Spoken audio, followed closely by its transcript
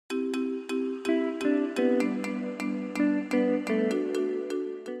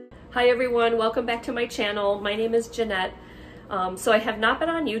Hi everyone, welcome back to my channel. My name is Jeanette. So I have not been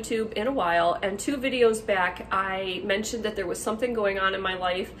on YouTube in a while, and 2 videos back I mentioned that there was something going on in my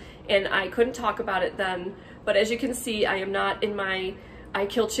life and I couldn't talk about it then, but as you can see I am not in my I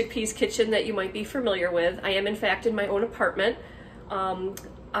Kill Chickpeas kitchen that you might be familiar with. I am in fact in my own apartment.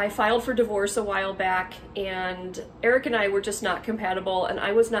 I filed for divorce a while back and Eric and I were just not compatible and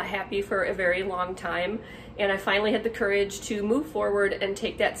I was not happy for a very long time, and I finally had the courage to move forward and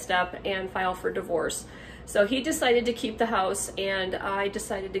take that step and file for divorce. So he decided to keep the house and I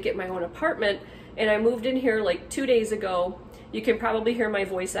decided to get my own apartment, and I moved in here like 2 days ago. You can probably hear my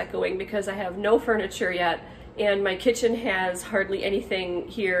voice echoing because I have no furniture yet and my kitchen has hardly anything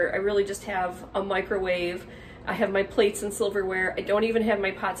here. I really just have a microwave. I have my plates and silverware. I don't even have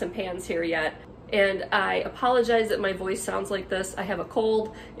my pots and pans here yet. And I apologize that my voice sounds like this. I have a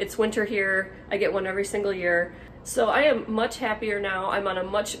cold. It's winter here. I get one every single year. So I am much happier now. I'm on a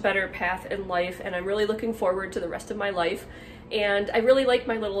much better path in life and I'm really looking forward to the rest of my life. And I really like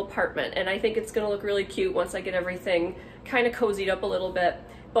my little apartment and I think it's gonna look really cute once I get everything kind of cozied up a little bit.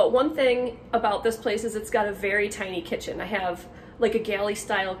 But one thing about this place is it's got a very tiny kitchen. I have like a galley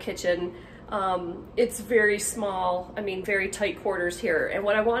style kitchen. It's very small, I mean very tight quarters here, and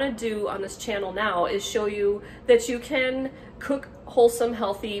what I want to do on this channel now is show you that you can cook wholesome,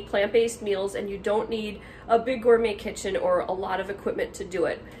 healthy, plant-based meals and you don't need a big gourmet kitchen or a lot of equipment to do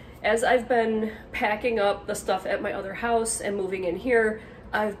it. As I've been packing up the stuff at my other house and moving in here,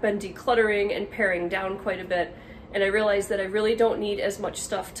 I've been decluttering and paring down quite a bit, and I realized that I really don't need as much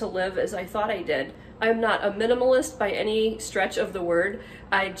stuff to live as I thought I did. I'm not a minimalist by any stretch of the word.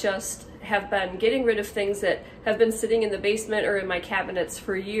 I just have been getting rid of things that have been sitting in the basement or in my cabinets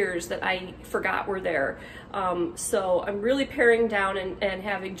for years that I forgot were there. So I'm really paring down and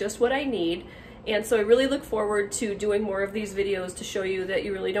having just what I need. And so I really look forward to doing more of these videos to show you that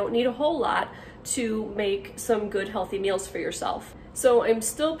you really don't need a whole lot to make some good healthy meals for yourself. So I'm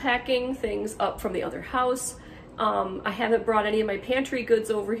still packing things up from the other house. I haven't brought any of my pantry goods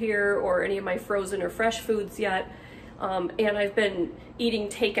over here or any of my frozen or fresh foods yet. And I've been eating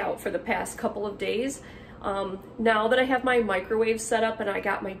takeout for the past couple of days. Now that I have my microwave set up and I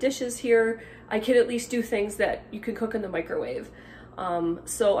got my dishes here, I can at least do things that you can cook in the microwave.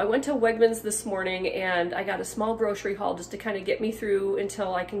 So I went to Wegmans this morning and I got a small grocery haul just to kind of get me through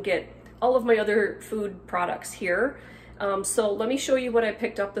until I can get all of my other food products here. So let me show you what I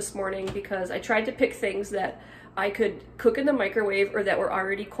picked up this morning, because I tried to pick things that I could cook in the microwave or that were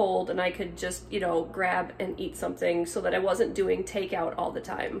already cold and I could just, you know, grab and eat something so that I wasn't doing takeout all the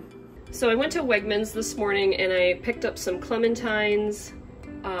time. So I went to Wegmans this morning and I picked up some clementines,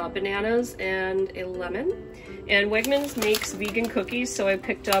 bananas, and a lemon. And Wegmans makes vegan cookies, so I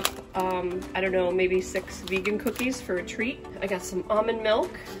picked up, I don't know, maybe 6 vegan cookies for a treat. I got some almond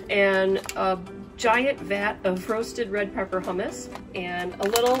milk and a giant vat of roasted red pepper hummus and a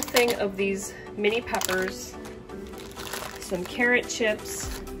little thing of these mini peppers, some carrot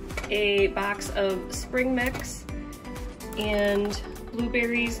chips, a box of spring mix, and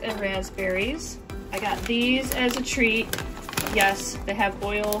blueberries and raspberries. I got these as a treat. Yes, they have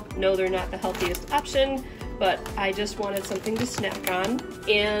oil. No, they're not the healthiest option, but I just wanted something to snack on.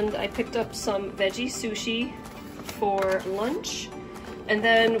 And I picked up some veggie sushi for lunch. And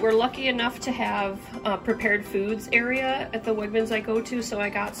then we're lucky enough to have a prepared foods area at the Wegmans I go to, so I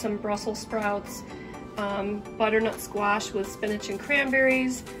got some Brussels sprouts, butternut squash with spinach and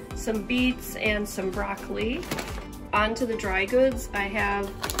cranberries, some beets, and some broccoli. On to the dry goods, I have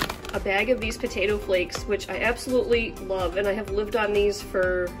a bag of these potato flakes, which I absolutely love, and I have lived on these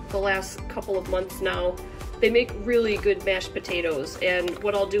for the last couple of months now. They make really good mashed potatoes, and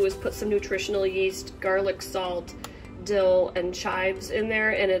what I'll do is put some nutritional yeast, garlic, salt, dill, and chives in there,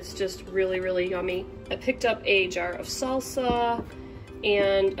 and it's just really, really yummy. I picked up a jar of salsa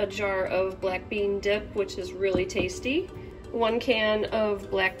and a jar of black bean dip, which is really tasty. 1 can of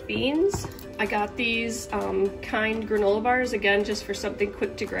black beans. I got these Kind granola bars, again, just for something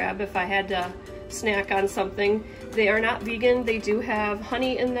quick to grab if I had to snack on something. They are not vegan, they do have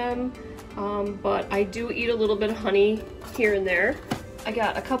honey in them, but I do eat a little bit of honey here and there. I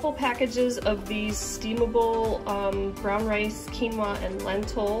got a couple packages of these steamable brown rice, quinoa, and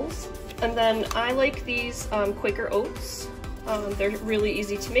lentils. And then I like these Quaker oats. They're really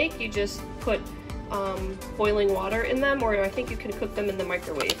easy to make. You just put boiling water in them, or I think you can cook them in the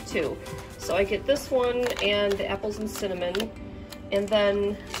microwave too. So I get this one and the apples and cinnamon. And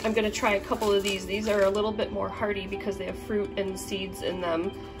then I'm gonna try a couple of these. These are a little bit more hearty because they have fruit and seeds in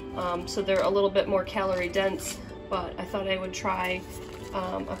them. So they're a little bit more calorie dense, but I thought I would try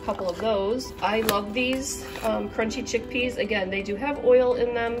a couple of those. I love these crunchy chickpeas. Again, they do have oil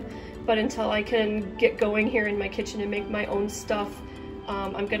in them, but until I can get going here in my kitchen and make my own stuff,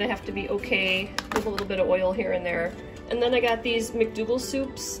 I'm gonna have to be okay with a little bit of oil here and there. And then I got these McDougal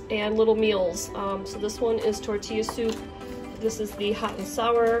soups and little meals. So this one is tortilla soup. This is the hot and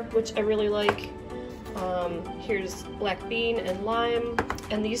sour, which I really like. Here's black bean and lime.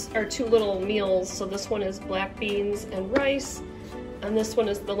 And these are two little meals. So this one is black beans and rice, and this one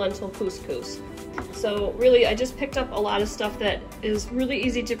is the lentil couscous. So really, I just picked up a lot of stuff that is really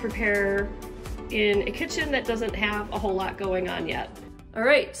easy to prepare in a kitchen that doesn't have a whole lot going on yet. All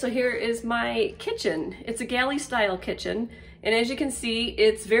right, so here is my kitchen. It's a galley style kitchen, and as you can see,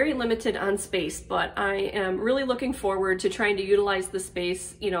 it's very limited on space, but I am really looking forward to trying to utilize the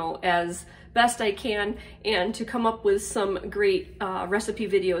space, you know, as best I can, and to come up with some great recipe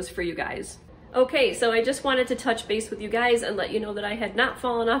videos for you guys. Okay, so I just wanted to touch base with you guys and let you know that I had not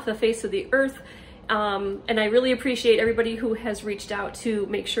fallen off the face of the earth. And I really appreciate everybody who has reached out to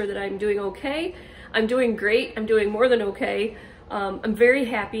make sure that I'm doing okay. I'm doing great. I'm doing more than okay. I'm very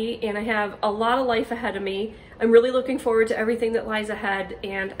happy, and I have a lot of life ahead of me. I'm really looking forward to everything that lies ahead,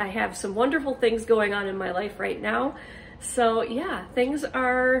 and I have some wonderful things going on in my life right now. So yeah, things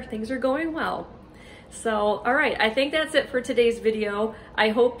are going well. So, all right, I think that's it for today's video. I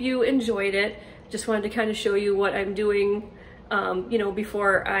hope you enjoyed it. Just wanted to kind of show you what I'm doing, you know,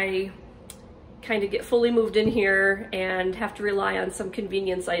 before I kind of get fully moved in here and have to rely on some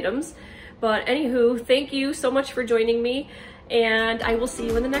convenience items. But anywho, thank you so much for joining me, and I will see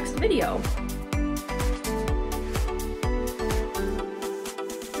you in the next video.